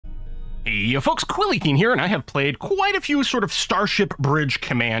Hey folks, Quillyteen here, and I have played quite a few sort of Starship Bridge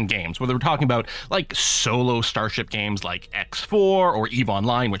Command games, whether we're talking about like solo Starship games like X4 or EVE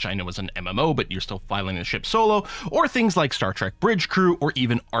Online, which I know is an MMO, but you're still filing the ship solo, or things like Star Trek Bridge Crew, or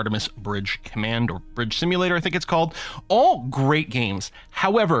even Artemis Bridge Command, or Bridge Simulator, I think it's called. All great games.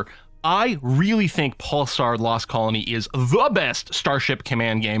 However, I really think Pulsar Lost Colony is the best Starship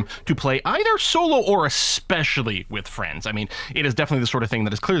Command game to play either solo or especially with friends. I mean, it is definitely the sort of thing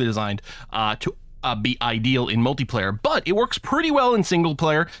that is clearly designed to be ideal in multiplayer, but it works pretty well in single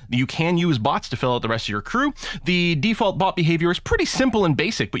player. You can use bots to fill out the rest of your crew. The default bot behavior is pretty simple and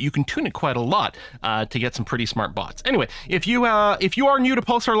basic, but you can tune it quite a lot to get some pretty smart bots. Anyway, if you are new to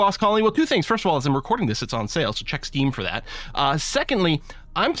Pulsar Lost Colony, well, two things. First of all, as I'm recording this, it's on sale, so check Steam for that. Secondly,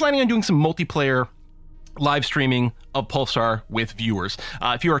 I'm planning on doing some multiplayer live streaming of Pulsar with viewers.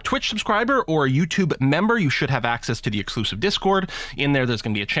 If you're a Twitch subscriber or a YouTube member, you should have access to the exclusive Discord. In there's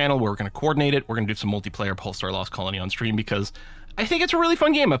going to be a channel where we're going to coordinate it. We're going to do some multiplayer Pulsar Lost Colony on stream because I think it's a really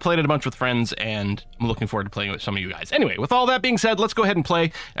fun game. I played it a bunch with friends, and I'm looking forward to playing with some of you guys. Anyway, with all that being said, let's go ahead and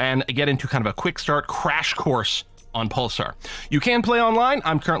play and get into kind of a quick start crash course on Pulsar. You can play online.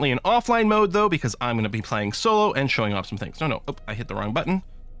 I'm currently in offline mode, though, because I'm going to be playing solo and showing off some things. No, oh, I hit the wrong button.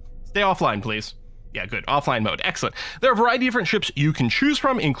 Stay offline, please. Yeah, good. Offline mode. Excellent. There are a variety of different ships you can choose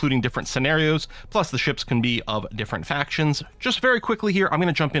from, including different scenarios, plus the ships can be of different factions. Just very quickly here, I'm going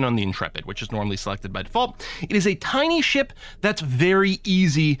to jump in on the Intrepid, which is normally selected by default. It is a tiny ship that's very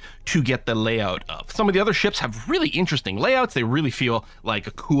easy to get the layout of. Some of the other ships have really interesting layouts. They really feel like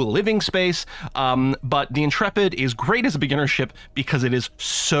a cool living space, but the Intrepid is great as a beginner ship because it is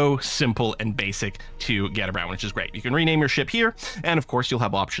so simple and basic to get around, which is great. You can rename your ship here, and of course, you'll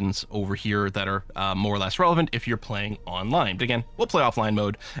have options over here that are more or less relevant if you're playing online. But again, we'll play offline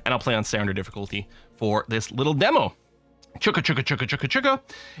mode, and I'll play on standard difficulty for this little demo. Chugga, chugga, chugga, chugga, chugga.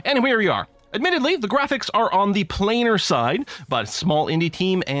 And here we are. Admittedly, the graphics are on the plainer side, but small indie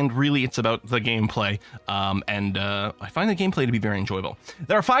team, and really it's about the gameplay. I find the gameplay to be very enjoyable.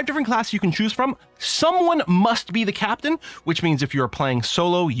 There are 5 different classes you can choose from. Someone must be the captain, which means if you're playing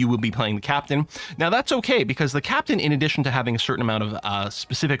solo, you will be playing the captain. Now that's okay, because the captain, in addition to having a certain amount of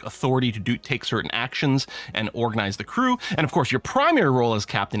specific authority to take certain actions and organize the crew, and of course your primary role as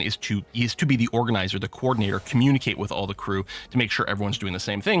captain is to be the organizer, the coordinator, communicate with all the crew to make sure everyone's doing the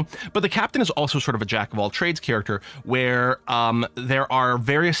same thing. But the captain is also sort of a jack of all trades character where there are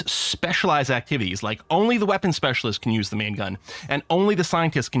various specialized activities, like only the weapon specialist can use the main gun and only the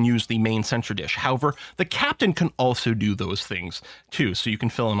scientist can use the main sensor dish. However, the captain can also do those things too, so you can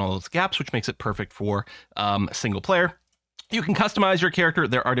fill in all those gaps, which makes it perfect for single player. You can customize your character.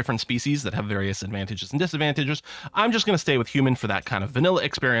 There are different species that have various advantages and disadvantages. I'm just going to stay with human for that kind of vanilla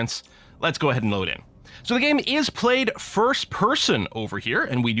experience. Let's go ahead and load in. So the game is played first person over here,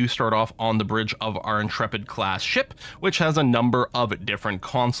 and we do start off on the bridge of our Intrepid class ship, which has a number of different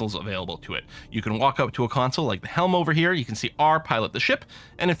consoles available to it. You can walk up to a console like the helm over here. You can see R, pilot the ship,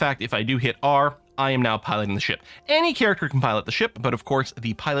 and in fact, if I do hit R, I am now piloting the ship. Any character can pilot the ship, but of course,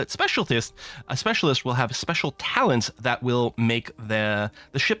 the pilot specialist will have special talents that will make the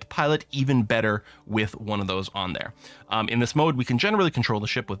ship pilot even better with one of those on there. In this mode, we can generally control the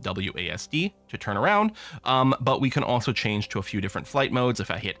ship with WASD to turn around, but we can also change to a few different flight modes.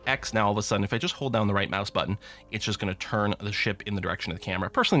 If I hit X, now all of a sudden, if I just hold down the right mouse button, it's just going to turn the ship in the direction of the camera.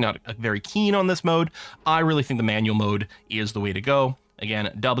 Personally, not very keen on this mode. I really think the manual mode is the way to go.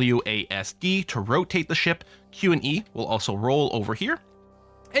 Again, WASD to rotate the ship. Q and E will also roll over here.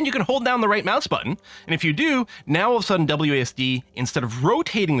 And you can hold down the right mouse button. And if you do, now all of a sudden WASD, instead of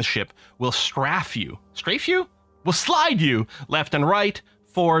rotating the ship, will strafe you. Strafe you? Will slide you left and right,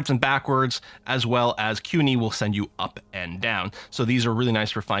 forwards and backwards, as well as Q and E will send you up and down. So these are really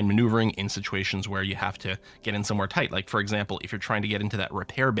nice for fine maneuvering in situations where you have to get in somewhere tight. Like, for example, if you're trying to get into that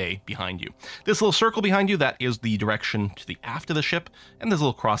repair bay behind you. This little circle behind you, that is the direction to the aft of the ship. And there's a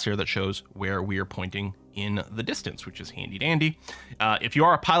little crosshair that shows where we are pointing in the distance, which is handy dandy. If you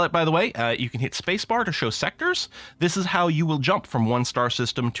are a pilot, by the way, you can hit spacebar to show sectors. This is how you will jump from one star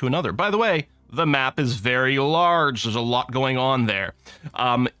system to another. By the way, the map is very large. There's a lot going on there.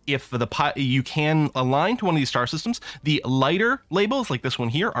 If you can align to one of these star systems, the lighter labels like this one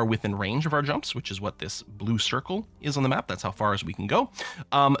here are within range of our jumps, which is what this blue circle is on the map. That's how far as we can go.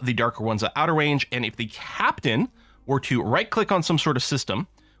 The darker ones are outer range. And if the captain were to right click on some sort of system,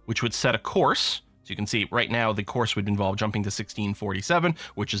 which would set a course So you can see right now the course would involve jumping to 1647,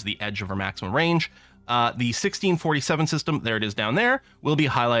 which is the edge of our maximum range. The 1647 system, there it is down there, will be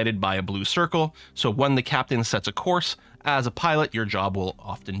highlighted by a blue circle. So when the captain sets a course, as a pilot, your job will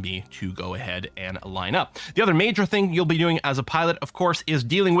often be to go ahead and line up. The other major thing you'll be doing as a pilot, of course, is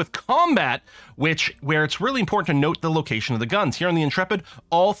dealing with combat, where it's really important to note the location of the guns. Here on the Intrepid,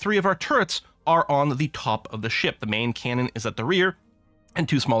 all 3 of our turrets are on the top of the ship. The main cannon is at the rear, and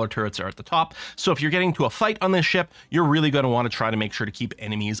 2 smaller turrets are at the top. So if you're getting to a fight on this ship, you're really going to want to try to make sure to keep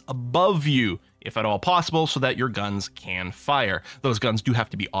enemies above you, if at all possible, so that your guns can fire. Those guns do have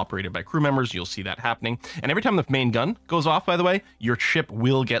to be operated by crew members. You'll see that happening. And every time the main gun goes off, by the way, your ship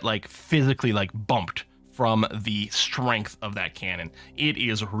will get like physically like bumped from the strength of that cannon. It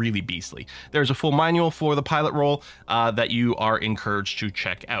is really beastly. There's a full manual for the pilot role that you are encouraged to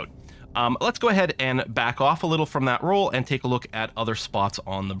check out. Let's go ahead and back off a little from that roll and take a look at other spots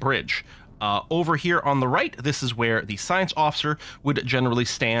on the bridge. Over here on the right, this is where the science officer would generally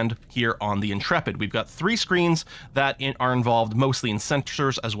stand here on the Intrepid. We've got 3 screens that are involved mostly in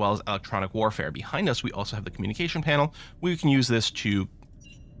sensors as well as electronic warfare. Behind us, we also have the communication panel. We can use this to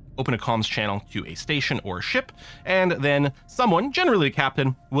open a comms channel to a station or a ship, and then someone, generally a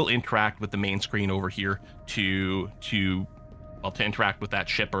captain, will interact with the main screen over here to interact with that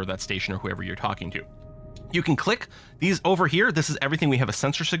ship or that station or whoever you're talking to. You can click these over here. This is everything we have a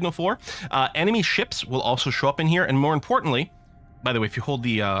sensor signal for. Enemy ships will also show up in here, and more importantly, by the way, if you hold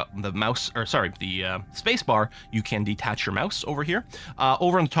the space bar, you can detach your mouse over here.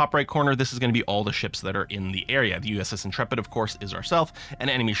 Over in the top right corner, this is going to be all the ships that are in the area. The USS Intrepid, of course, is ourselves,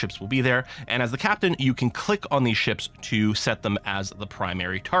 and enemy ships will be there. And as the captain, you can click on these ships to set them as the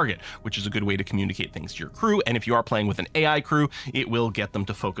primary target, which is a good way to communicate things to your crew. And if you are playing with an AI crew, it will get them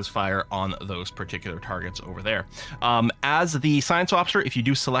to focus fire on those particular targets over there. As the science officer, if you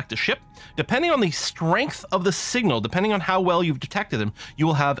do select a ship, depending on the strength of the signal, depending on how well you've detected them, you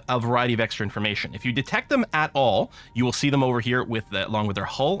will have a variety of extra information. If you detect them at all, you will see them over here along with their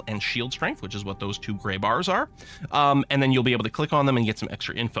hull and shield strength, which is what those 2 gray bars are. And then you'll be able to click on them and get some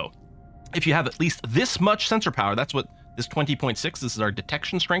extra info. If you have at least this much sensor power, that's what this 20.6, this is our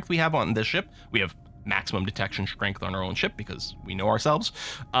detection strength we have on this ship. We have maximum detection strength on our own ship because we know ourselves.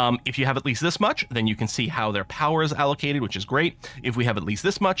 If you have at least this much, then you can see how their power is allocated, which is great. If we have at least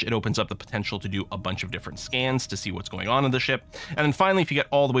this much, it opens up the potential to do a bunch of different scans to see what's going on in the ship. And then finally, if you get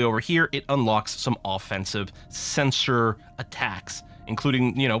all the way over here, it unlocks some offensive sensor attacks,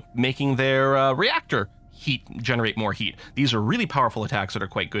 including, making their reactor generate more heat. These are really powerful attacks that are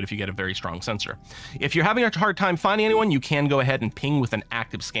quite good if you get a very strong sensor. If you're having a hard time finding anyone, you can go ahead and ping with an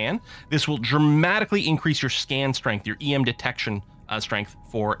active scan. This will dramatically increase your scan strength, your EM detection strength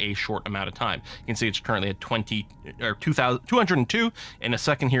for a short amount of time. You can see it's currently at 202. In a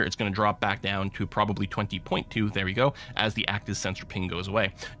second here, it's going to drop back down to probably 20.2. There we go, as the active sensor ping goes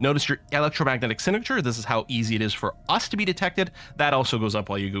away. Notice your electromagnetic signature. This is how easy it is for us to be detected. That also goes up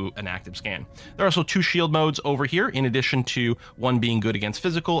while you do an active scan. There are also 2 shield modes over here, in addition to one being good against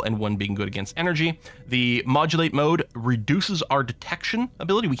physical and one being good against energy. The modulate mode reduces our detection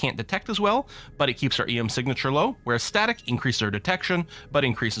ability. We can't detect as well, but it keeps our EM signature low, whereas static increases our detection, but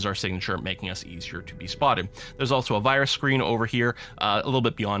increases our signature, making us easier to be spotted. There's also a virus screen over here, a little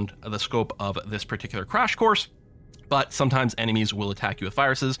bit beyond the scope of this particular crash course, but sometimes enemies will attack you with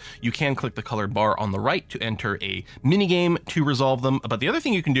viruses. You can click the colored bar on the right to enter a minigame to resolve them, but the other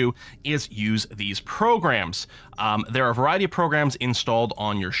thing you can do is use these programs. There are a variety of programs installed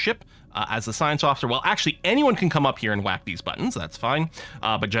on your ship. As the science officer, well, actually, anyone can come up here and whack these buttons. That's fine.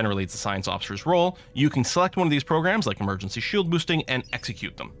 But generally, it's the science officer's role. You can select one of these programs, like emergency shield boosting, and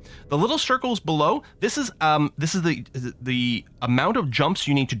execute them. The little circles below, this is the amount of jumps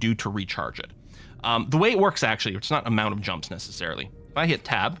you need to do to recharge it. The way it works, actually, it's not amount of jumps necessarily. If I hit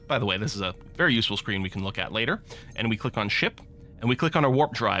tab, by the way, this is a very useful screen we can look at later, and we click on ship, and we click on our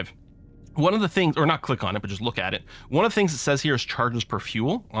warp drive. One of the things, or not click on it, but just look at it. One of the things it says here is charges per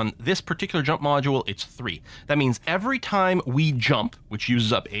fuel. On this particular jump module, it's 3. That means every time we jump, which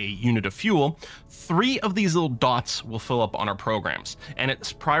uses up a unit of fuel, 3 of these little dots will fill up on our programs. And it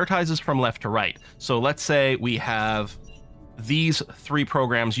prioritizes from left to right. So let's say we have these 3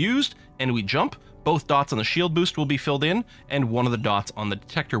 programs used and we jump. Both dots on the shield boost will be filled in, and one of the dots on the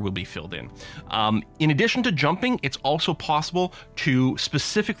detector will be filled in. In addition to jumping, it's also possible to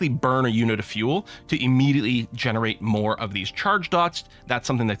specifically burn a unit of fuel to immediately generate more of these charge dots. That's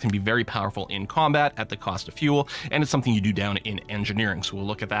something that can be very powerful in combat at the cost of fuel, and it's something you do down in engineering, so we'll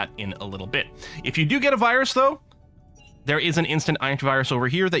look at that in a little bit. If you do get a virus, though, there is an instant antivirus over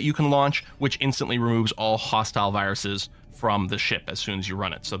here that you can launch, which instantly removes all hostile viruses from the ship as soon as you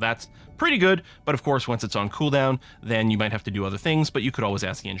run it. So that's pretty good, but of course, once it's on cooldown, then you might have to do other things, but you could always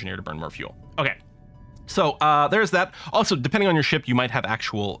ask the engineer to burn more fuel. Okay, so there's that. Also, depending on your ship, you might have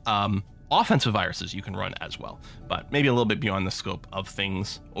actual offensive viruses you can run as well, but maybe a little bit beyond the scope of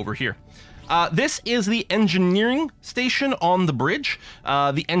things over here. This is the engineering station on the bridge.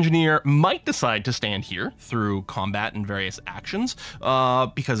 The engineer might decide to stand here through combat and various actions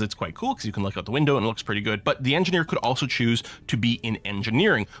because it's quite cool because you can look out the window and it looks pretty good. But the engineer could also choose to be in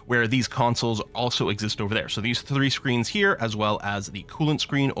engineering, where these consoles also exist over there. So these 3 screens here, as well as the coolant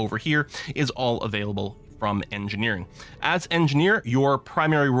screen over here, is all available from engineering. As engineer, your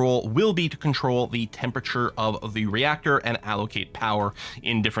primary role will be to control the temperature of the reactor and allocate power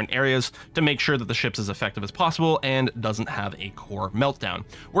in different areas to make sure that the ship's as effective as possible and doesn't have a core meltdown.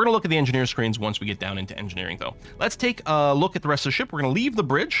 We're gonna look at the engineer screens once we get down into engineering though. Let's take a look at the rest of the ship. We're gonna leave the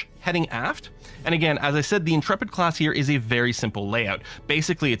bridge, heading aft. And again, as I said, the Intrepid class here is a very simple layout.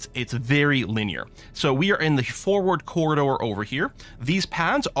 Basically, it's very linear. So we are in the forward corridor over here. These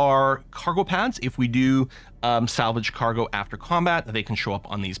pads are cargo pads. If we do salvage cargo after combat, they can show up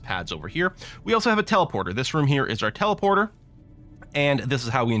on these pads over here. We also have a teleporter. This room here is our teleporter, and this is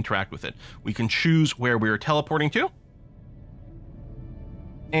how we interact with it. We can choose where we're teleporting to,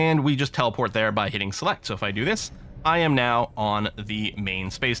 and we just teleport there by hitting select. So if I do this, I am now on the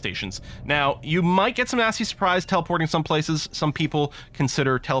main space stations. Now, you might get some nasty surprise teleporting some places. Some people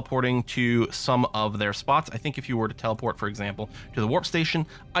consider teleporting to some of their spots. I think if you were to teleport, for example, to the warp station,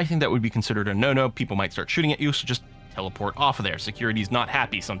 I think that would be considered a no-no. People might start shooting at you, so just teleport off of there. Security's not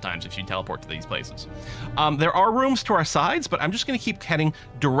happy sometimes if you teleport to these places. There are rooms to our sides, but I'm just going to keep heading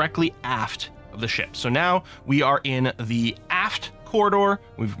directly aft of the ship. So now we are in the aft corridor.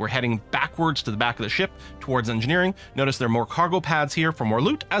 We're heading backwards to the back of the ship towards engineering. Notice there are more cargo pads here for more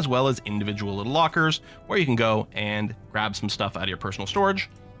loot, as well as individual little lockers where you can go and grab some stuff out of your personal storage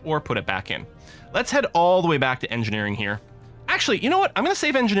or put it back in. Let's head all the way back to engineering here. Actually, you know what? I'm going to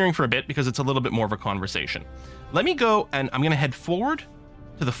save engineering for a bit because it's a little bit more of a conversation. Let me go, and I'm going to head forward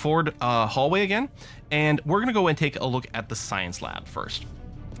to the forward hallway again, and we're going to go and take a look at the science lab first.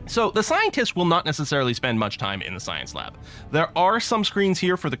 So the scientists will not necessarily spend much time in the science lab. There are some screens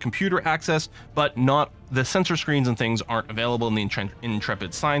here for the computer access, but not the sensor screens and things aren't available in the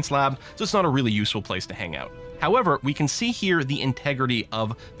Intrepid Science Lab, so it's not a really useful place to hang out. However, we can see here the integrity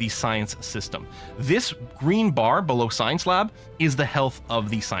of the science system. This green bar below Science Lab is the health of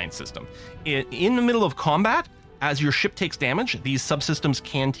the science system. In the middle of combat, as your ship takes damage, these subsystems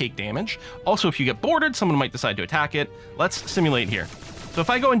can take damage. Also, if you get boarded, someone might decide to attack it. Let's simulate here. So if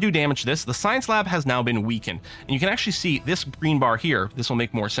I go and do damage to this, the science lab has now been weakened. And you can actually see this green bar here. This will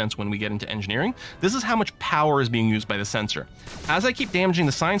make more sense when we get into engineering. This is how much power is being used by the sensor. As I keep damaging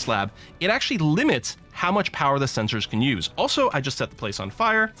the science lab, it actually limits how much power the sensors can use. Also, I just set the place on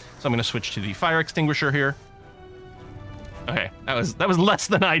fire. So I'm going to switch to the fire extinguisher here. Okay, that was less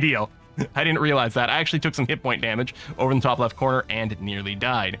than ideal. I didn't realize that. I actually took some hit point damage over in the top left corner and nearly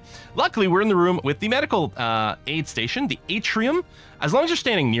died. Luckily, we're in the room with the medical aid station, the atrium. As long as you're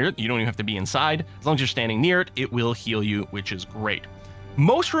standing near it, you don't even have to be inside. As long as you're standing near it, it will heal you, which is great.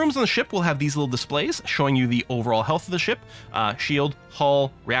 Most rooms on the ship will have these little displays showing you the overall health of the ship, shield,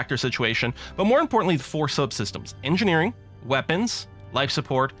 hull, reactor situation, but more importantly, the 4 subsystems: engineering, weapons, life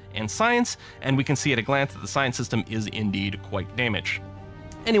support, and science. And we can see at a glance that the science system is indeed quite damaged.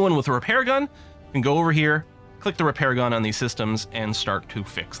 Anyone with a repair gun can go over here, click the repair gun on these systems, and start to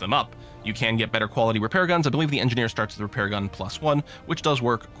fix them up. You can get better quality repair guns. I believe the engineer starts with the repair gun +1, which does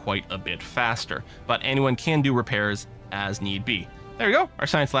work quite a bit faster, but anyone can do repairs as need be. There you go. Our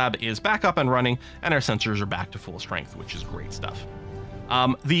science lab is back up and running, and our sensors are back to full strength, which is great stuff.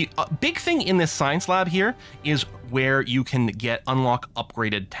 The big thing in this science lab here is where you can unlock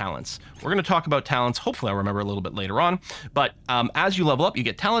upgraded talents. We're going to talk about talents. Hopefully I'll remember a little bit later on, but as you level up, you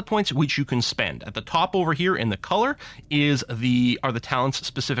get talent points, which you can spend. At the top over here in the color are the talents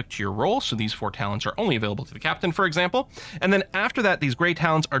specific to your role. So these 4 talents are only available to the captain, for example. And then after that, these gray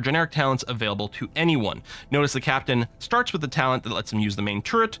talents are generic talents available to anyone. Notice the captain starts with the talent that lets him use the main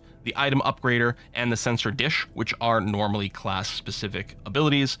turret, the item upgrader, and the sensor dish, which are normally class-specific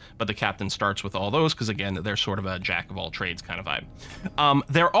abilities, but the captain starts with all those because, again, they're sort of a jack-of-all-trades kind of vibe.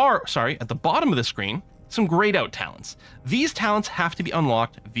 There are, at the bottom of the screen, some grayed out talents. These talents have to be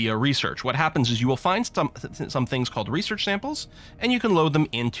unlocked via research. What happens is you will find some things called research samples, and you can load them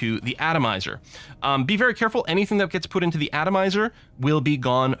into the atomizer. Be very careful. Anything that gets put into the atomizer will be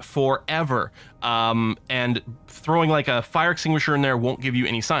gone forever. And throwing like a fire extinguisher in there won't give you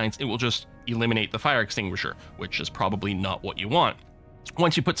any science. It will just eliminate the fire extinguisher, which is probably not what you want.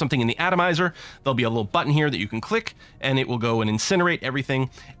 Once you put something in the atomizer, there'll be a little button here that you can click, and it will go and incinerate everything,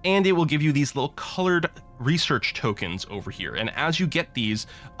 and it will give you these little colored research tokens over here. And as you get these,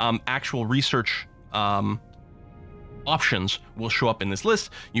 actual research options will show up in this list.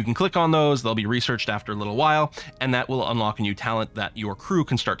 You can click on those, they'll be researched after a little while, and that will unlock a new talent that your crew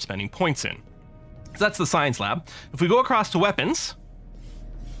can start spending points in. So that's the science lab. If we go across to weapons,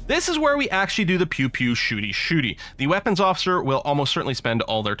 this is where we actually do the pew pew shooty shooty. The weapons officer will almost certainly spend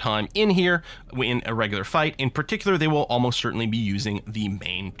all their time in here in a regular fight. In particular, they will almost certainly be using the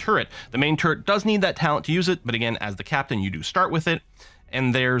main turret. The main turret does need that talent to use it, but again, as the captain, you do start with it.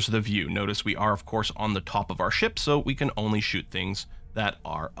 And there's the view. Notice we are, of course, on the top of our ship, so we can only shoot things that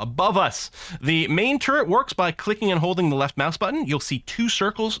are above us. The main turret works by clicking and holding the left mouse button. You'll see 2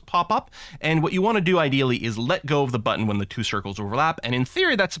 circles pop up, and what you want to do ideally is let go of the button when the 2 circles overlap, and in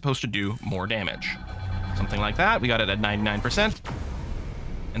theory that's supposed to do more damage. Something like that. We got it at 99%.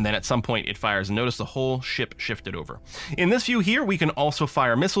 And then at some point it fires, and notice the whole ship shifted over. In this view here, we can also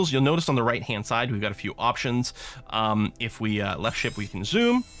fire missiles. You'll notice on the right hand side we've got a few options. If we left shift, we can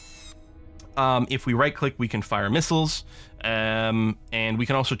zoom. If we right click, we can fire missiles, and we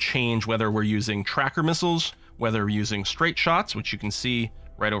can also change whether we're using tracker missiles, whether we're using straight shots, which you can see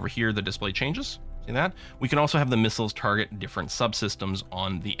right over here, the display changes. See that? We can also have the missiles target different subsystems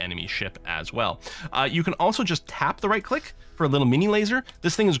on the enemy ship as well. You can also just tap the right click for a little mini laser.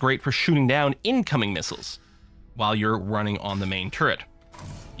 This thing is great for shooting down incoming missiles while you're running on the main turret.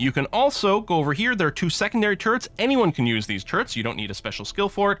 You can also go over here. There are 2 secondary turrets. Anyone can use these turrets. You don't need a special skill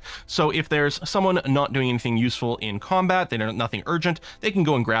for it. So if there's someone not doing anything useful in combat, they're nothing urgent, they can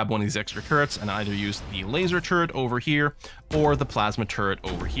go and grab one of these extra turrets and either use the laser turret over here or the plasma turret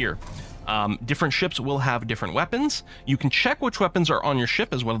over here. Different ships will have different weapons. You can check which weapons are on your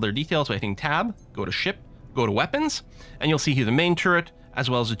ship as well as their details by hitting tab, go to ship, go to weapons, and you'll see here the main turret as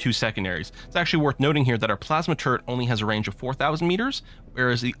well as the 2 secondaries. It's actually worth noting here that our plasma turret only has a range of 4,000 meters,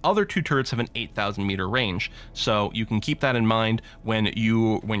 whereas the other 2 turrets have an 8,000 meter range. So you can keep that in mind when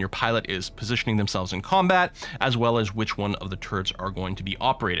your pilot is positioning themselves in combat, as well as which one of the turrets are going to be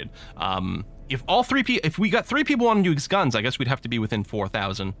operated. If we got 3 people wanting to use guns, I guess we'd have to be within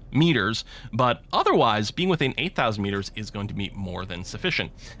 4,000 meters, but otherwise being within 8,000 meters is going to be more than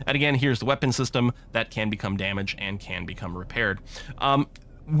sufficient. And again, here's the weapon system that can become damaged and can become repaired.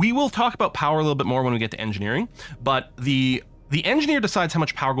 We will talk about power a little bit more when we get to engineering, but the engineer decides how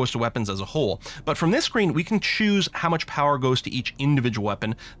much power goes to weapons as a whole. But from this screen, we can choose how much power goes to each individual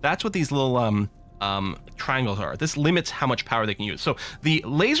weapon. That's what these little triangles are. This limits how much power they can use. So the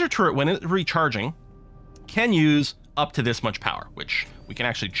laser turret, when it's recharging, can use up to this much power, which we can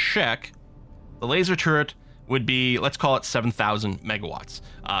actually check. The laser turret would be, let's call it 7,000 megawatts.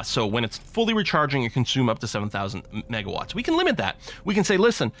 So when it's fully recharging, it consumes up to 7,000 megawatts. We can limit that. We can say,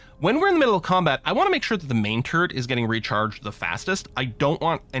 listen, when we're in the middle of combat, I want to make sure that the main turret is getting recharged the fastest. I don't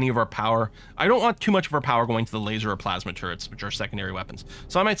want any of our power. I don't want too much of our power going to the laser or plasma turrets, which are secondary weapons.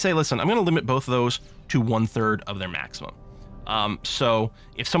 So I might say, listen, I'm going to limit both of those to 1/3 of their maximum. So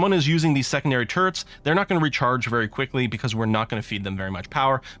if someone is using these secondary turrets, they're not going to recharge very quickly because we're not going to feed them very much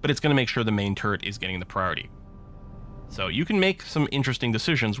power, but it's going to make sure the main turret is getting the priority. So you can make some interesting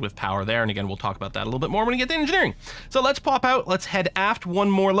decisions with power there. And again, we'll talk about that a little bit more when we get to engineering. So let's pop out. Let's head aft one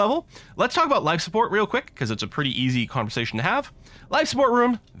more level. Let's talk about life support real quick, because it's a pretty easy conversation to have. Life support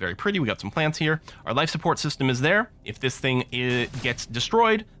room, very pretty. We got some plants here. Our life support system is there. If this thing gets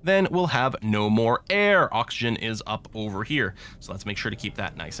destroyed, then we'll have no more air. Oxygen is up over here. So let's make sure to keep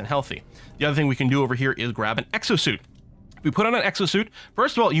that nice and healthy. The other thing we can do over here is grab an exosuit. If we put on an exosuit,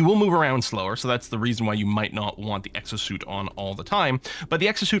 first of all, you will move around slower, so that's the reason why you might not want the exosuit on all the time. But the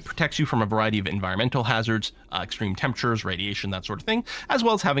exosuit protects you from a variety of environmental hazards, extreme temperatures, radiation, that sort of thing, as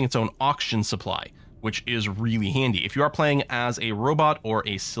well as having its own oxygen supply, which is really handy. If you are playing as a robot or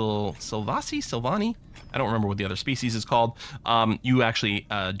a Sylvani? I don't remember what the other species is called. You actually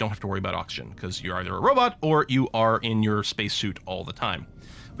don't have to worry about oxygen, because you're either a robot or you are in your spacesuit all the time.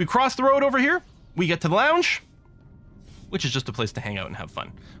 If we cross the road over here, we get to the lounge, which is just a place to hang out and have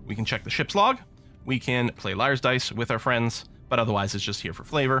fun. We can check the ship's log. We can play liar's dice with our friends, but otherwise it's just here for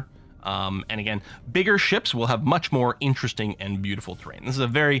flavor. And again, bigger ships will have much more interesting and beautiful terrain. This is a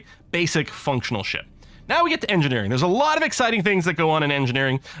very basic functional ship. Now we get to engineering. There's a lot of exciting things that go on in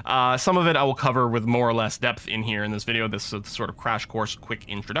engineering. Some of it I will cover with more or less depth in here in this video. This is sort of crash course, quick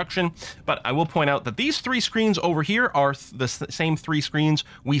introduction. But I will point out that these 3 screens over here are the same 3 screens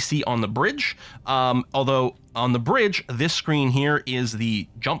we see on the bridge. Although on the bridge, this screen here is the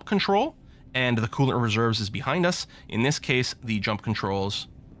jump control, and the coolant reserves is behind us. In this case, the jump controls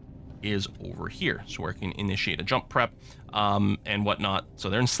is over here. So where I can initiate a jump prep and whatnot. So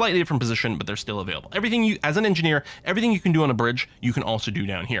they're in slightly different position, but they're still available. Everything you, as an engineer, everything you can do on a bridge, you can also do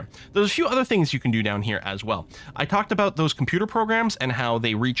down here. There's a few other things you can do down here as well. I talked about those computer programs and how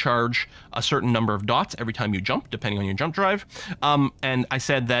they recharge a certain number of dots every time you jump, depending on your jump drive. And I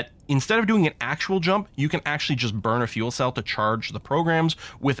said that instead of doing an actual jump, you can actually just burn a fuel cell to charge the programs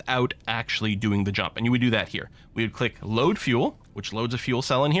without actually doing the jump. And you would do that here. We would click load fuel, which loads a fuel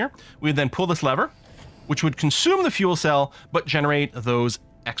cell in here. We would then pull this lever, which would consume the fuel cell, but generate those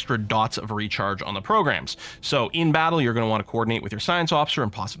extra dots of recharge on the programs. So in battle, you're going to want to coordinate with your science officer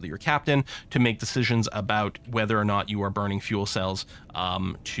and possibly your captain to make decisions about whether or not you are burning fuel cells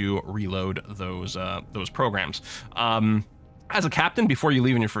to reload those programs. As a captain, before you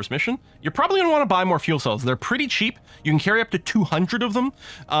leave in your first mission, you're probably going to want to buy more fuel cells. They're pretty cheap. You can carry up to 200 of them.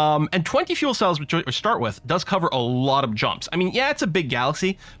 And 20 fuel cells, which we start with, does cover a lot of jumps. I mean, yeah, it's a big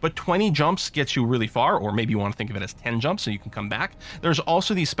galaxy, but 20 jumps gets you really far, or maybe you want to think of it as 10 jumps so you can come back. There's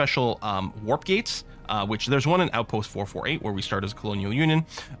also these special warp gates, which there's one in Outpost 448 where we start as a colonial union.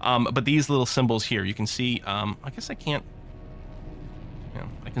 But these little symbols here, you can see, I guess I can't, you know,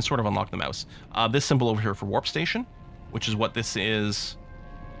 I can sort of unlock the mouse. This symbol over here for warp station, which is what this is.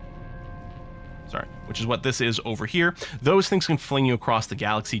 Sorry, which is what this is over here. Those things can fling you across the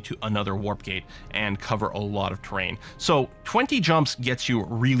galaxy to another warp gate and cover a lot of terrain. So 20 jumps gets you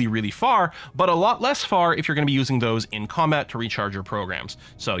really, really far, but a lot less far if you're going to be using those in combat to recharge your programs.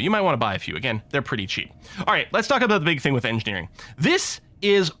 So you might want to buy a few. Again, they're pretty cheap. All right, let's talk about the big thing with engineering. This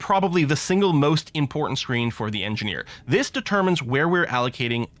is probably the single most important screen for the engineer. This determines where we're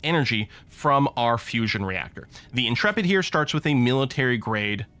allocating energy from our fusion reactor. The Intrepid here starts with a military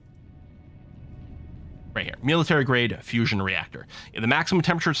grade, right here, military grade fusion reactor. The maximum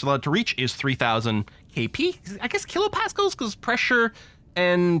temperature it's allowed to reach is 3000 kP, I guess kilopascals, because pressure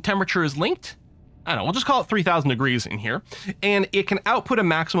and temperature is linked. I don't know, we'll just call it 3,000 degrees in here. And it can output a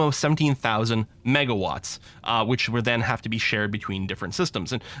maximum of 17,000 megawatts, which would then have to be shared between different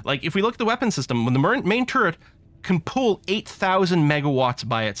systems. And like, if we look at the weapon system, when the main turret can pull 8,000 megawatts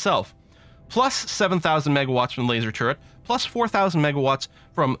by itself, plus 7,000 megawatts from the laser turret, plus 4,000 megawatts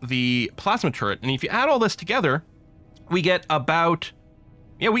from the plasma turret. And if you add all this together, we get about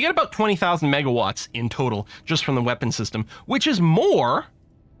 20,000 megawatts in total just from the weapon system, which is more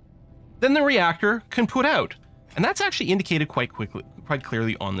than the reactor can put out. And that's actually indicated quite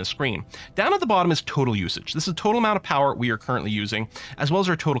clearly on the screen. Down at the bottom is total usage. This is the total amount of power we are currently using, as well as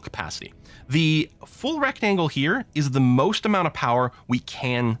our total capacity. The full rectangle here is the most amount of power we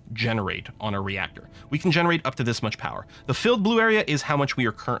can generate on a reactor. We can generate up to this much power. The filled blue area is how much we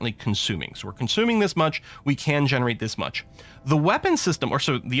are currently consuming. So we're consuming this much, we can generate this much. The weapon system, or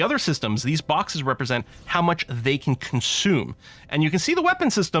so the other systems, these boxes represent how much they can consume. And you can see the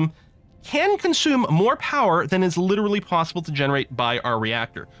weapon system can consume more power than is literally possible to generate by our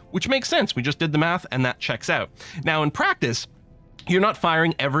reactor, which makes sense. We just did the math and that checks out. Now in practice, you're not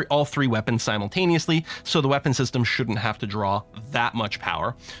firing all three weapons simultaneously, so the weapon system shouldn't have to draw that much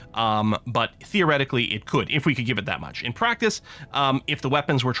power. But theoretically, it could, if we could give it that much. In practice, if the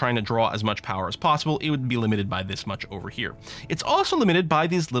weapons were trying to draw as much power as possible, it would be limited by this much over here. It's also limited by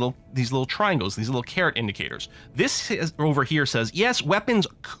these little triangles, these little caret indicators. This over here says, yes, weapons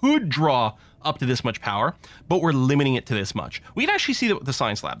could draw up to this much power, but we're limiting it to this much. We can actually see that with the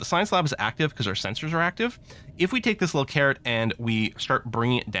science lab. The science lab is active because our sensors are active. If we take this little caret and we start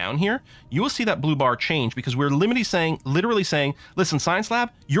bringing it down here, you will see that blue bar change because we're literally saying, listen, science lab,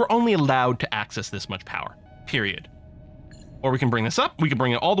 you're only allowed to access this much power, period. Or we can bring this up, we can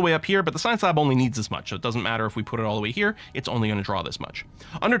bring it all the way up here, but the science lab only needs this much. So it doesn't matter if we put it all the way here, it's only going to draw this much.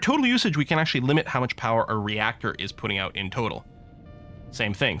 Under total usage, we can actually limit how much power a reactor is putting out in total.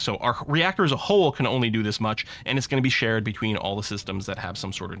 Same thing. So our reactor as a whole can only do this much, and it's going to be shared between all the systems that have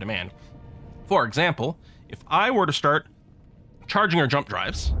some sort of demand. For example, if I were to start charging our jump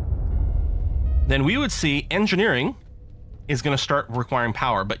drives, then we would see engineering is going to start requiring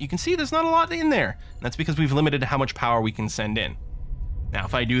power, but you can see there's not a lot in there. And that's because we've limited how much power we can send in. Now,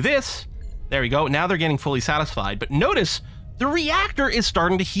 if I do this, there we go. Now they're getting fully satisfied, but notice the reactor is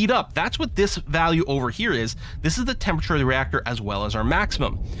starting to heat up. That's what this value over here is. This is the temperature of the reactor as well as our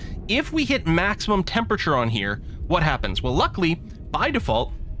maximum. If we hit maximum temperature on here, what happens? Well, luckily, by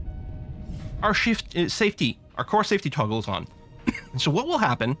default, our core safety toggle is on. So what will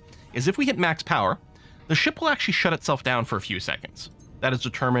happen is if we hit max power, the ship will actually shut itself down for a few seconds. That is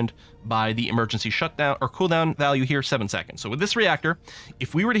determined by the emergency shutdown or cooldown value here, 7 seconds. So with this reactor,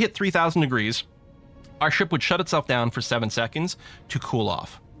 if we were to hit 3000 degrees, our ship would shut itself down for 7 seconds to cool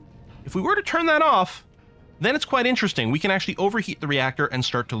off. If we were to turn that off, then it's quite interesting. We can actually overheat the reactor and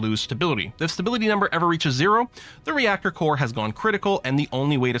start to lose stability. If stability number ever reaches 0, the reactor core has gone critical, and the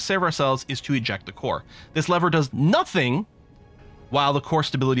only way to save ourselves is to eject the core. This lever does nothing while the core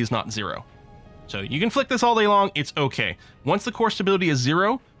stability is not 0. So you can flick this all day long, it's okay. Once the core stability is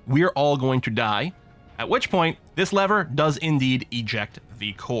 0, we're all going to die, at which point this lever does indeed eject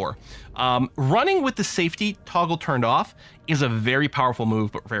the core. Running with the safety toggle turned off is a very powerful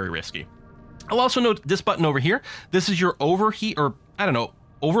move, but very risky. I'll also note this button over here. This is your overheat, or I don't know,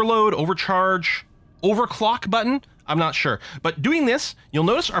 overload, overcharge, overclock button. I'm not sure, but doing this, you'll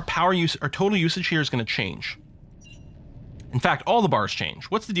notice our power use, our total usage here is going to change. In fact, all the bars change.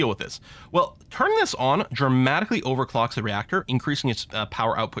 What's the deal with this? Well, turning this on dramatically overclocks the reactor, increasing its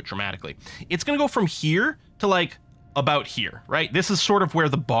power output dramatically. It's going to go from here to like about here, right? This is sort of where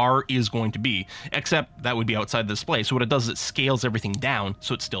the bar is going to be, except that would be outside the display. So what it does is it scales everything down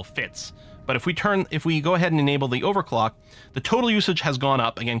so it still fits. But if we go ahead and enable the overclock, the total usage has gone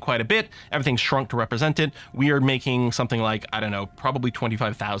up again quite a bit. Everything's shrunk to represent it. We are making something like, I don't know, probably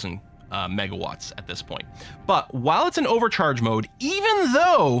 25,000 megawatts at this point. But while it's in overcharge mode, even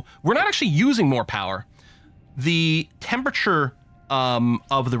though we're not actually using more power, the temperature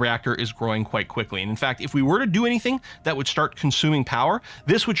of the reactor is growing quite quickly. And in fact, if we were to do anything that would start consuming power,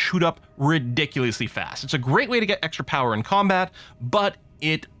 this would shoot up ridiculously fast. It's a great way to get extra power in combat, but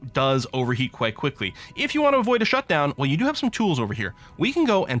it does overheat quite quickly. If you want to avoid a shutdown, well, you do have some tools over here. We can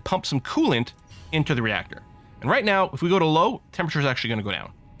go and pump some coolant into the reactor. And right now, if we go to low, temperature is actually going to go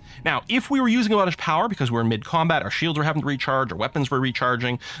down. Now, if we were using a lot of power because we're mid-combat, our shields were having to recharge, our weapons were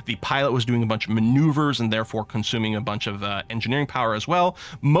recharging, the pilot was doing a bunch of maneuvers and therefore consuming a bunch of engineering power as well,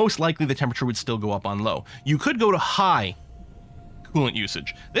 most likely the temperature would still go up on low. You could go to high coolant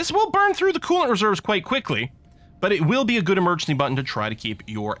usage. This will burn through the coolant reserves quite quickly, but it will be a good emergency button to try to keep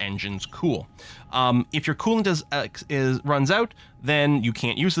your engines cool. If your coolant runs out, then you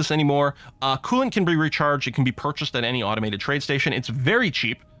can't use this anymore. Coolant can be recharged. It can be purchased at any automated trade station. It's very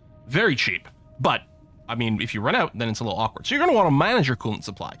cheap, but I mean, if you run out, then it's a little awkward. So you're going to want to manage your coolant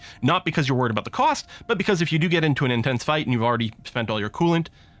supply, not because you're worried about the cost, but because if you do get into an intense fight and you've already spent all your coolant,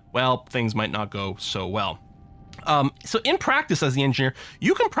 well, things might not go so well. So in practice as the engineer,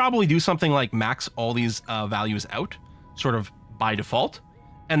 you can probably do something like max all these values out sort of by default.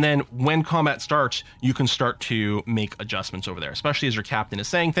 And then when combat starts, you can start to make adjustments over there, especially as your captain is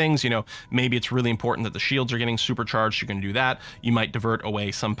saying things, you know, maybe it's really important that the shields are getting supercharged. You can do that. You might divert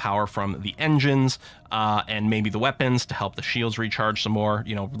away some power from the engines and maybe the weapons to help the shields recharge some more,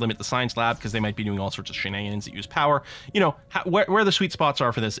 you know, limit the science lab because they might be doing all sorts of shenanigans that use power. You know, where the sweet spots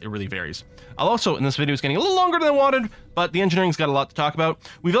are for this, it really varies. I'll also, and this video is getting a little longer than I wanted, but the engineering's got a lot to talk about.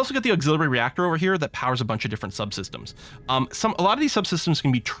 We've also got the auxiliary reactor over here that powers a bunch of different subsystems. A lot of these subsystems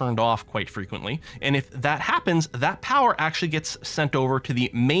can be turned off quite frequently, and if that happens, that power actually gets sent over to the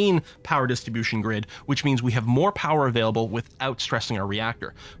main power distribution grid, which means we have more power available without stressing our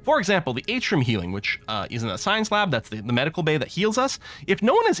reactor. For example, the atrium healing, which is in the science lab, that's the medical bay that heals us. If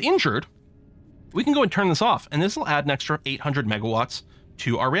no one is injured, we can go and turn this off, and this will add an extra 800 megawatts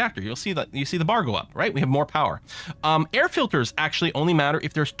to our reactor. You'll see that, you see the bar go up, right? We have more power. Air filters actually only matter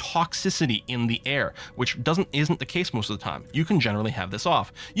if there's toxicity in the air, which isn't the case most of the time. You can generally have this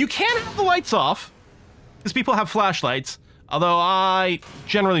off. You can have the lights off because people have flashlights, although I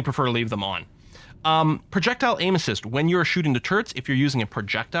generally prefer to leave them on. Projectile aim assist. When you're shooting the turrets, if you're using a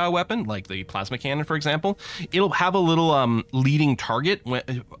projectile weapon, like the plasma cannon, for example, it'll have a little leading target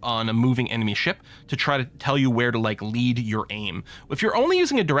on a moving enemy ship to try to tell you where to like lead your aim. If you're only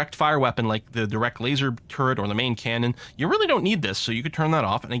using a direct fire weapon like the direct laser turret or the main cannon, you really don't need this, so you could turn that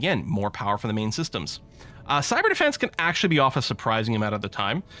off, and again, more power for the main systems. Cyber defense can actually be off a surprising amount of the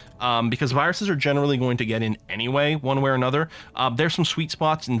time because viruses are generally going to get in anyway, one way or another. There's some sweet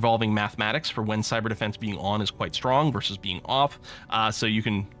spots involving mathematics for when cyber defense being on is quite strong versus being off, so you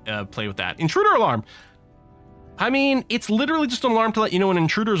can play with that. Intruder alarm. I mean, it's literally just an alarm to let you know when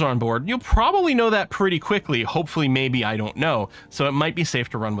intruders are on board. You'll probably know that pretty quickly. Hopefully, maybe, I don't know. So it might be safe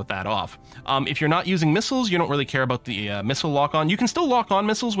to run with that off. If you're not using missiles, you don't really care about the missile lock-on. You can still lock on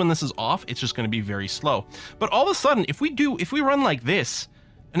missiles when this is off. It's just going to be very slow. But all of a sudden, if we run like this,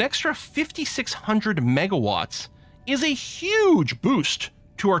 an extra 5,600 megawatts is a huge boost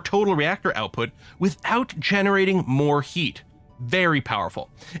to our total reactor output without generating more heat. Very powerful.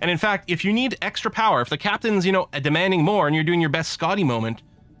 And in fact, if you need extra power, if the captain's, you know, demanding more and you're doing your best Scotty moment,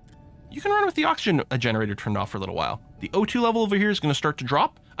 you can run with the oxygen generator turned off for a little while. The O2 level over here is going to start to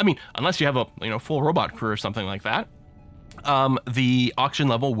drop. I mean, unless you have a, you know, full robot crew or something like that. The oxygen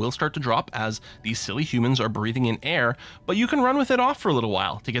level will start to drop as these silly humans are breathing in air, but you can run with it off for a little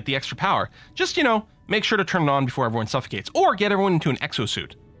while to get the extra power. Just, you know, make sure to turn it on before everyone suffocates, or get everyone into an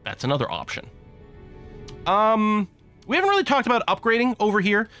exosuit. That's another option. We haven't really talked about upgrading over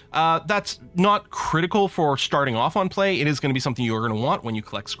here. That's not critical for starting off on play. It is going to be something you're going to want when you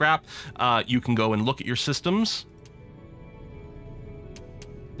collect scrap. You can go and look at your systems.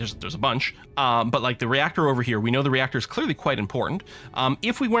 There's a bunch, but like the reactor over here, we know the reactor is clearly quite important.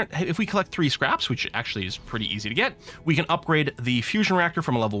 If we collect 3 scraps, which actually is pretty easy to get, we can upgrade the fusion reactor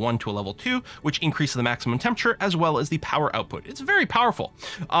from a level 1 to a level 2, which increases the maximum temperature as well as the power output. It's very powerful.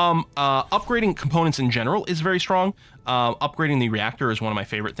 Upgrading components in general is very strong. Upgrading the reactor is one of my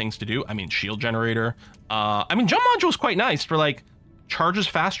favorite things to do. I mean, shield generator. I mean, jump module is quite nice for like charges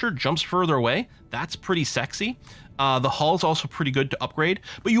faster, jumps further away. That's pretty sexy. The hull is also pretty good to upgrade,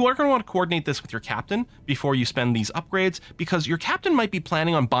 but you are going to want to coordinate this with your captain before you spend these upgrades, because your captain might be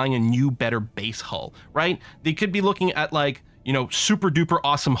planning on buying a new, better base hull, right? They could be looking at like, you know, super duper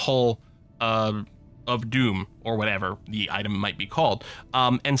awesome hull of doom, or whatever the item might be called.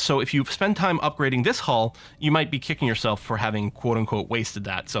 And so if you spend time upgrading this hull, you might be kicking yourself for having quote unquote wasted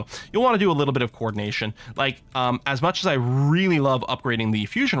that. So you'll want to do a little bit of coordination. Like, as much as I really love upgrading the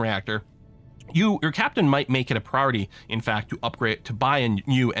fusion reactor, your captain might make it a priority, in fact, to upgrade, to buy a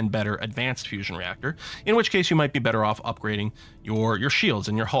new and better advanced fusion reactor, in which case you might be better off upgrading your shields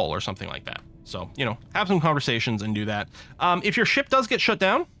and your hull or something like that. So, you know, have some conversations and do that. If your ship does get shut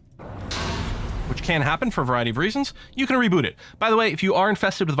down, which can happen for a variety of reasons, you can reboot it. By the way, if you are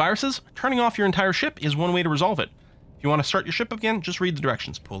infested with viruses, turning off your entire ship is one way to resolve it. If you want to start your ship again, just read the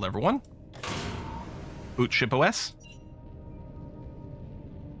directions. Pull lever 1, boot ship OS,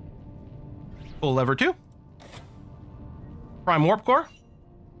 pull lever 2, prime warp core,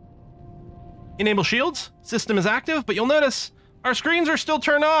 enable shields, system is active, but you'll notice our screens are still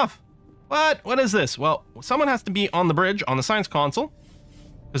turned off. What is this? Well, someone has to be on the bridge on the science console,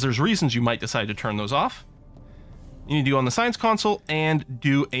 because there's reasons you might decide to turn those off. You need to do on the science console and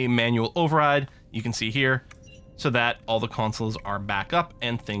do a manual override, you can see here, so that all the consoles are back up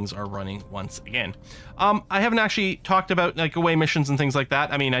and things are running once again. I haven't actually talked about like away missions and things like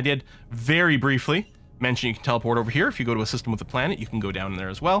that. I mean, I did very briefly mention you can teleport over here. If you go to a system with a planet, you can go down there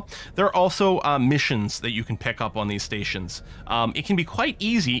as well. There are also missions that you can pick up on these stations. It can be quite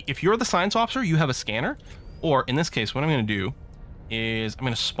easy. If you're the science officer, you have a scanner, or in this case, what I'm going to do is I'm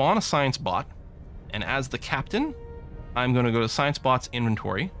going to spawn a science bot, and as the captain, I'm going to go to science bot's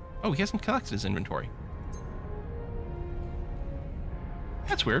inventory. Oh, he hasn't collected his inventory.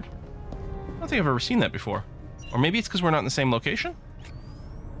 That's weird. I don't think I've ever seen that before. Or maybe it's because we're not in the same location?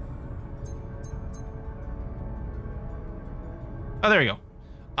 Oh, there you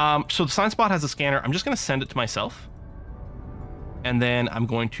go. So the science bot has a scanner. I'm just going to send it to myself. And then I'm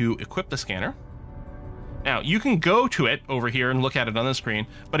going to equip the scanner. Now, you can go to it over here and look at it on the screen,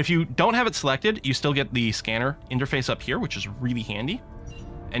 but if you don't have it selected, you still get the scanner interface up here, which is really handy.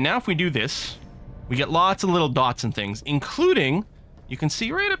 And now if we do this, we get lots of little dots and things, including, you can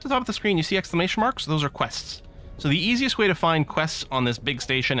see right up the top of the screen, you see exclamation marks? Those are quests. So the easiest way to find quests on this big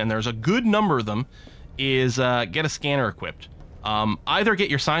station, and there's a good number of them, is get a scanner equipped. Either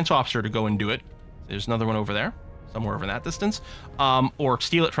get your science officer to go and do it. There's another one over there, somewhere over in that distance, or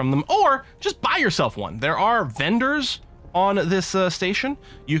steal it from them, or just buy yourself one. There are vendors on this station.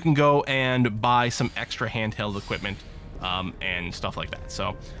 You can go and buy some extra handheld equipment and stuff like that.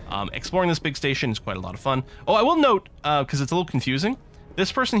 So exploring this big station is quite a lot of fun. Oh, I will note, because it's a little confusing,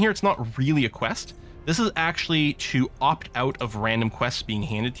 this person here, it's not really a quest. This is actually to opt out of random quests being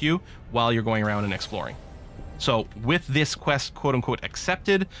handed to you while you're going around and exploring. So with this quest, quote unquote,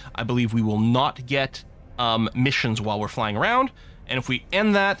 accepted, I believe we will not get missions while we're flying around. And if we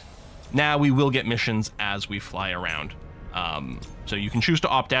end that, now we will get missions as we fly around. So you can choose to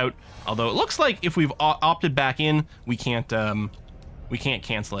opt out, although it looks like if we've opted back in, we can't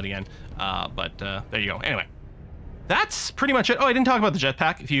cancel it again. But there you go. Anyway, that's pretty much it. Oh, I didn't talk about the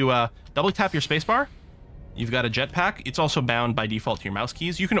jetpack. If you double tap your spacebar, you've got a jetpack. It's also bound by default to your mouse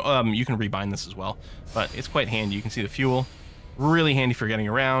keys. You can rebind this as well, but it's quite handy. You can see the fuel, really handy for getting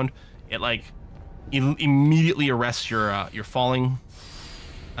around. It like immediately arrests your falling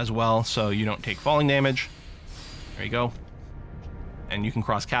as well, so you don't take falling damage. There you go. And you can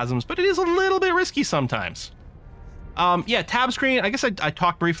cross chasms, but it is a little bit risky sometimes. Yeah, tab screen. I guess I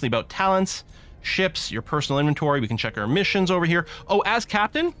talked briefly about talents, ships, your personal inventory. We can check our missions over here. Oh, as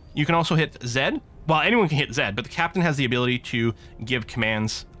captain, you can also hit Z. Well, anyone can hit Z, but the captain has the ability to give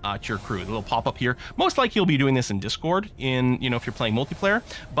commands to your crew. The little pop-up here. Most likely you'll be doing this in Discord, if you're playing multiplayer,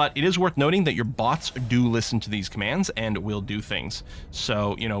 but it is worth noting that your bots do listen to these commands and will do things.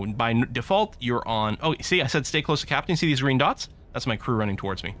 So, by default, you're on... Oh, see, I said stay close to captain. See these green dots? That's my crew running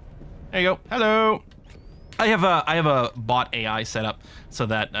towards me. There you go. Hello. I have a bot AI set up so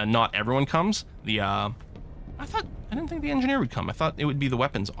that not everyone comes. I didn't think the engineer would come. I thought it would be the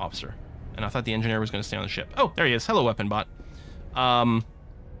weapons officer, and I thought the engineer was going to stay on the ship. Oh, there he is. Hello, weapon bot.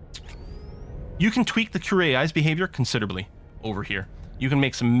 You can tweak the crew AI's behavior considerably over here. You can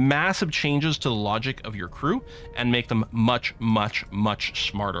make some massive changes to the logic of your crew and make them much, much, much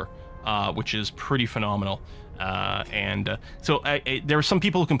smarter, which is pretty phenomenal. So there are some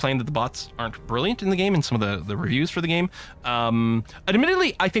people who complain that the bots aren't brilliant in the game in some of the reviews for the game.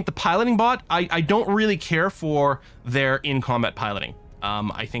 Admittedly, I think the piloting bot, I don't really care for their in-combat piloting.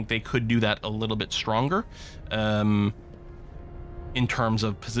 I think they could do that a little bit stronger in terms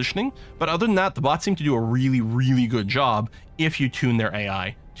of positioning. But other than that, the bots seem to do a really, really good job if you tune their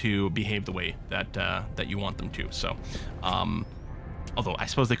AI to behave the way that you want them to. So, although I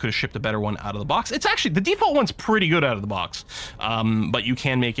suppose they could have shipped a better one out of the box. It's actually, the default one's pretty good out of the box, but you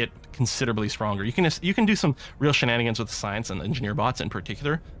can make it considerably stronger. You can do some real shenanigans with the science and engineer bots in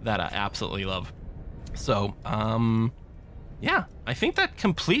particular that I absolutely love. So, yeah, I think that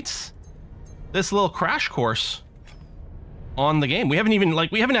completes this little crash course on the game. We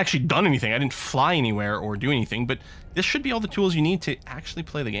haven't actually done anything. I didn't fly anywhere or do anything, but this should be all the tools you need to actually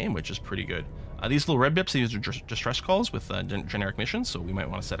play the game, which is pretty good. These little red bips, these are distress calls with generic missions, so we might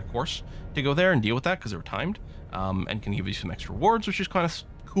want to set a course to go there and deal with that because they were timed, and can give you some extra rewards, which is kind of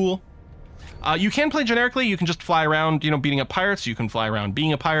cool. You can play generically. You can just fly around, beating up pirates. You can fly around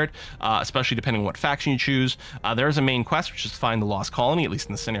being a pirate, especially depending on what faction you choose. There is a main quest, which is to find the lost colony, at least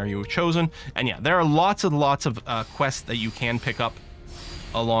in the scenario we've chosen. And yeah, there are lots of quests that you can pick up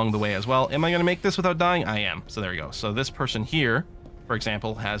along the way as well. Am I going to make this without dying? I am. So there you go. So this person here, for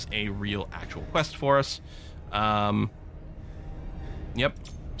example, has a real actual quest for us. Yep,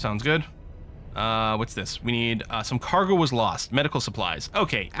 sounds good. What's this? We need some cargo was lost, medical supplies.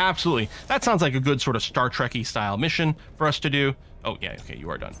 Okay, absolutely. That sounds like a good sort of Star Trek-y style mission for us to do. Oh, yeah, okay, you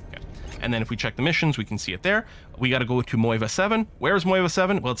are done. Okay. And then if we check the missions, we can see it there. We got to go to Moiva 7. Where's Moiva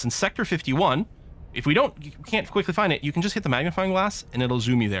 7? Well, it's in Sector 51. If you can't quickly find it, you can just hit the magnifying glass and it'll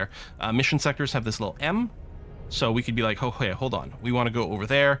zoom you there. Mission sectors have this little M. So we could be like, oh, hey, hold on. We want to go over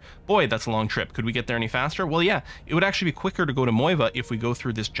there. Boy, that's a long trip. Could we get there any faster? Well, yeah, it would actually be quicker to go to Moiva if we go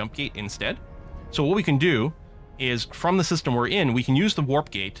through this jump gate instead. So what we can do is, from the system we're in, we can use the warp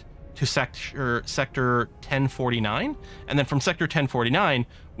gate to sector 1049. And then from sector 1049,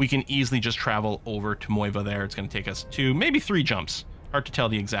 we can easily just travel over to Moiva there. It's going to take us to maybe 3 jumps. Hard to tell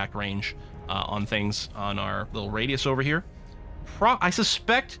the exact range on things on our little radius over here. I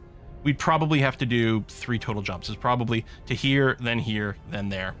suspect we'd probably have to do 3 total jumps. It's probably to here, then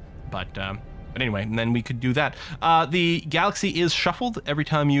there. But anyway, and then we could do that. The galaxy is shuffled every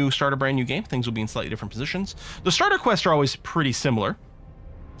time you start a brand new game. Things will be in slightly different positions. The starter quests are always pretty similar,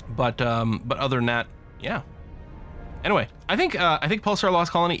 but other than that, yeah. Anyway, I think Pulsar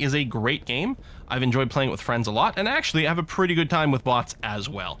Lost Colony is a great game. I've enjoyed playing it with friends a lot, and actually I have a pretty good time with bots as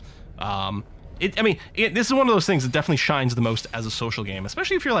well. This is one of those things that definitely shines the most as a social game,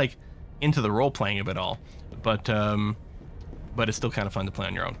 especially if you're like into the role playing of it all. But it's still kind of fun to play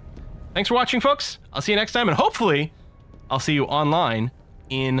on your own. Thanks for watching, folks. I'll see you next time, and hopefully I'll see you online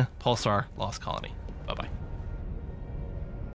in Pulsar Lost Colony. Bye-bye.